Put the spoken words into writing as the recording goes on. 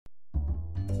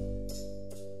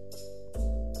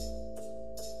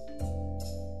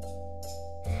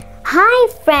Hi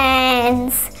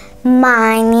friends,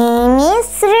 my name is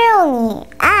Rooney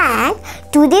and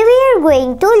today we are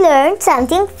going to learn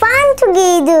something fun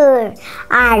together.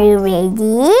 Are you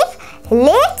ready?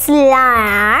 Let's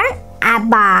learn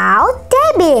about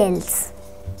tables.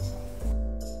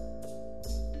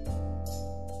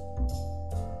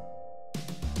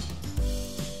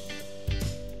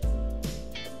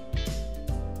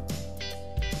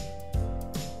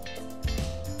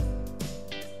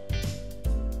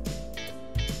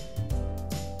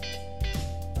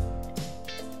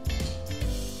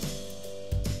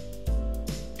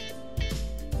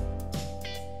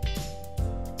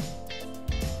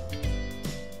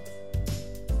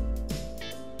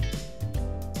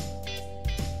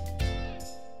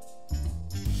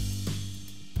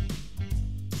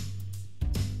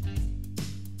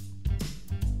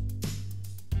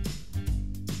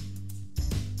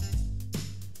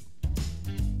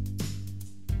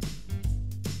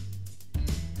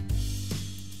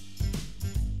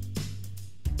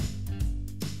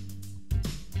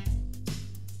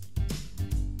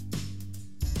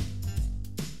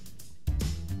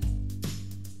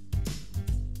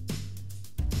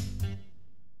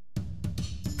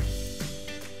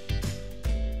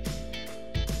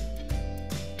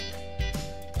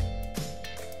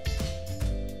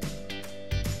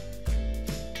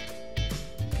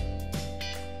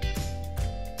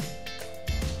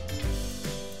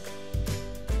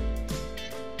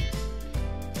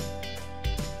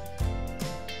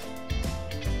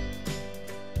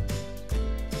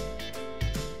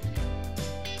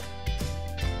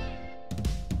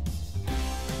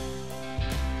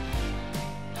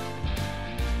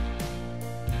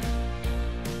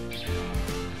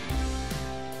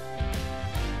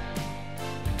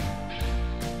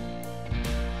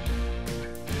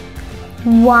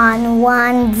 One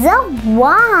one's a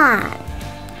one.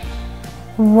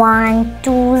 1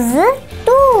 2's a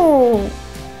 2.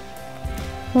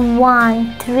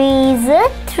 1 3's a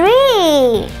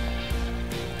 3.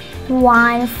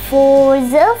 1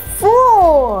 4's a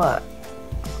 4.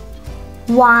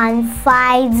 1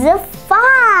 5's a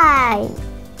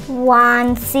 5.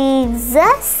 1 6's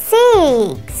a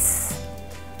 6.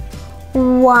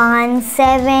 1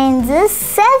 7's a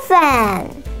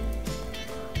 7.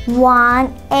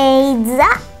 1 8's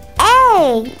a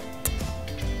 8.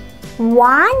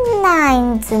 1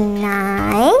 9's a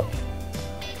 9.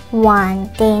 1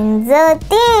 10's a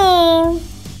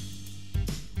 10.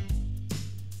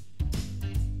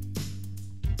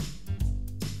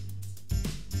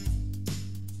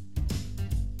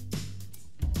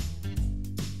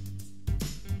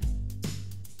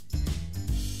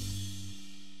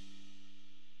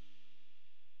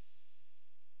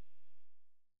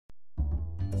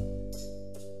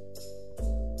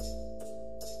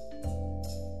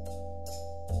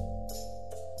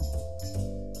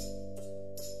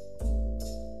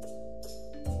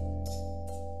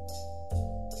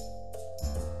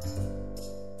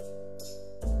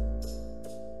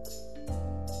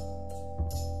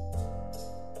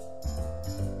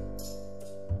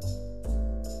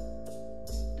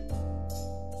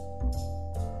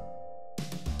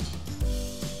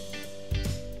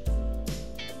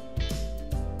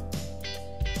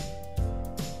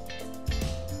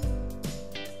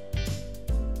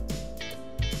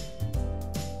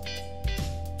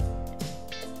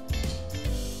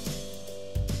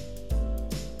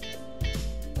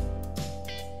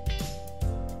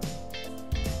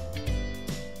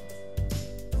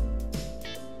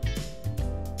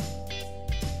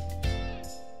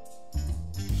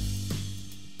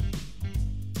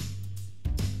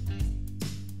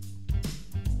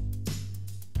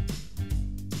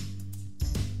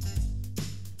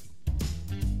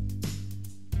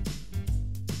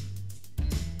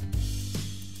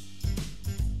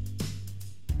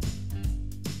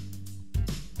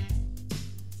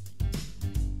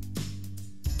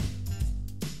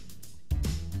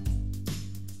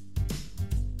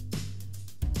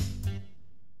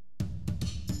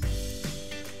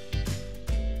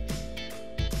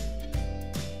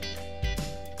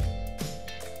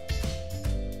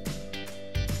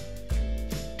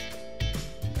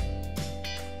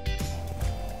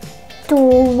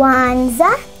 Two one's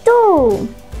a 2.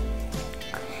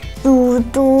 2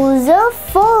 2's a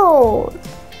 4.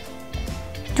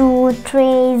 2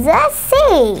 3's a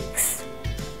 6.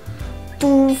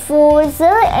 2 4's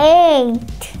a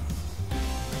 8.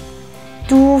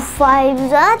 2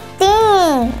 5's a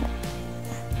 10.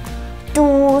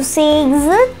 2 6's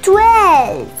a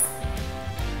 12.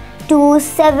 2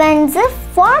 7's a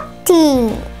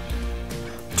 14.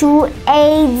 2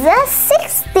 8's a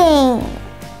 16.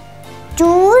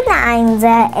 2 9s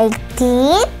are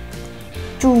 18.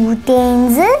 2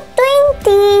 10s are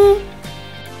 20.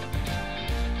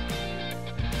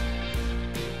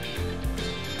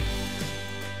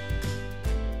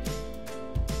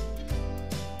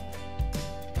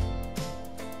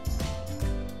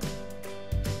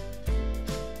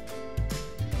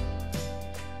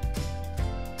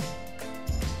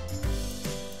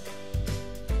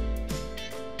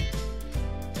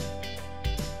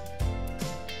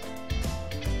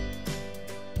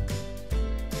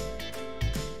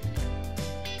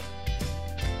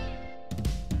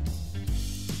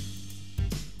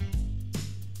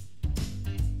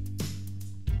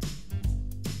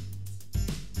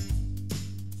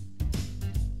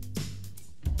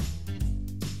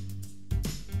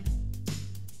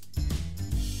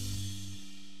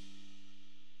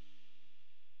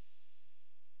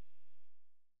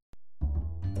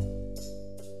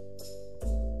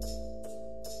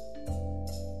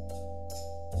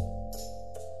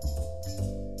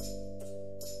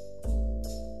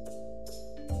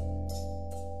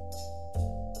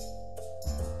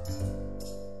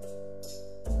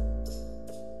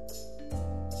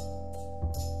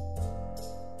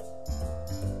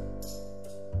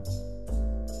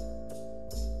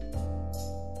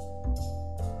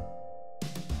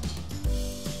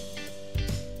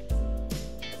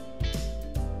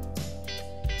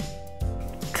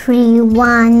 Three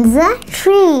 1s are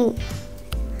 3.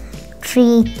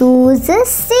 3 2s are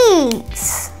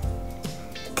 6.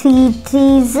 3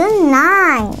 3s are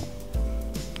 9.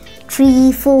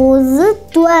 3 4s are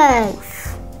 12.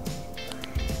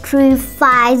 3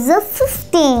 5s are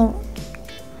 15.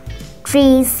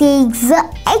 3 6s are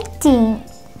 18.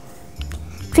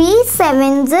 3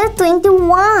 7s are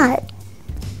 21.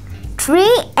 3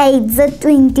 8s are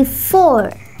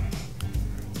 24.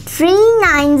 3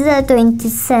 9s are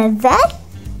 27.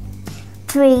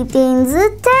 3 10s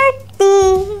are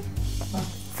 30.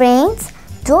 Friends,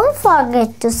 don't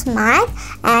forget to smile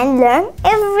and learn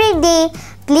every day.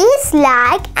 Please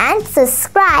like and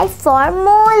subscribe for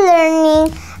more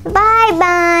learning. Bye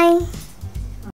bye.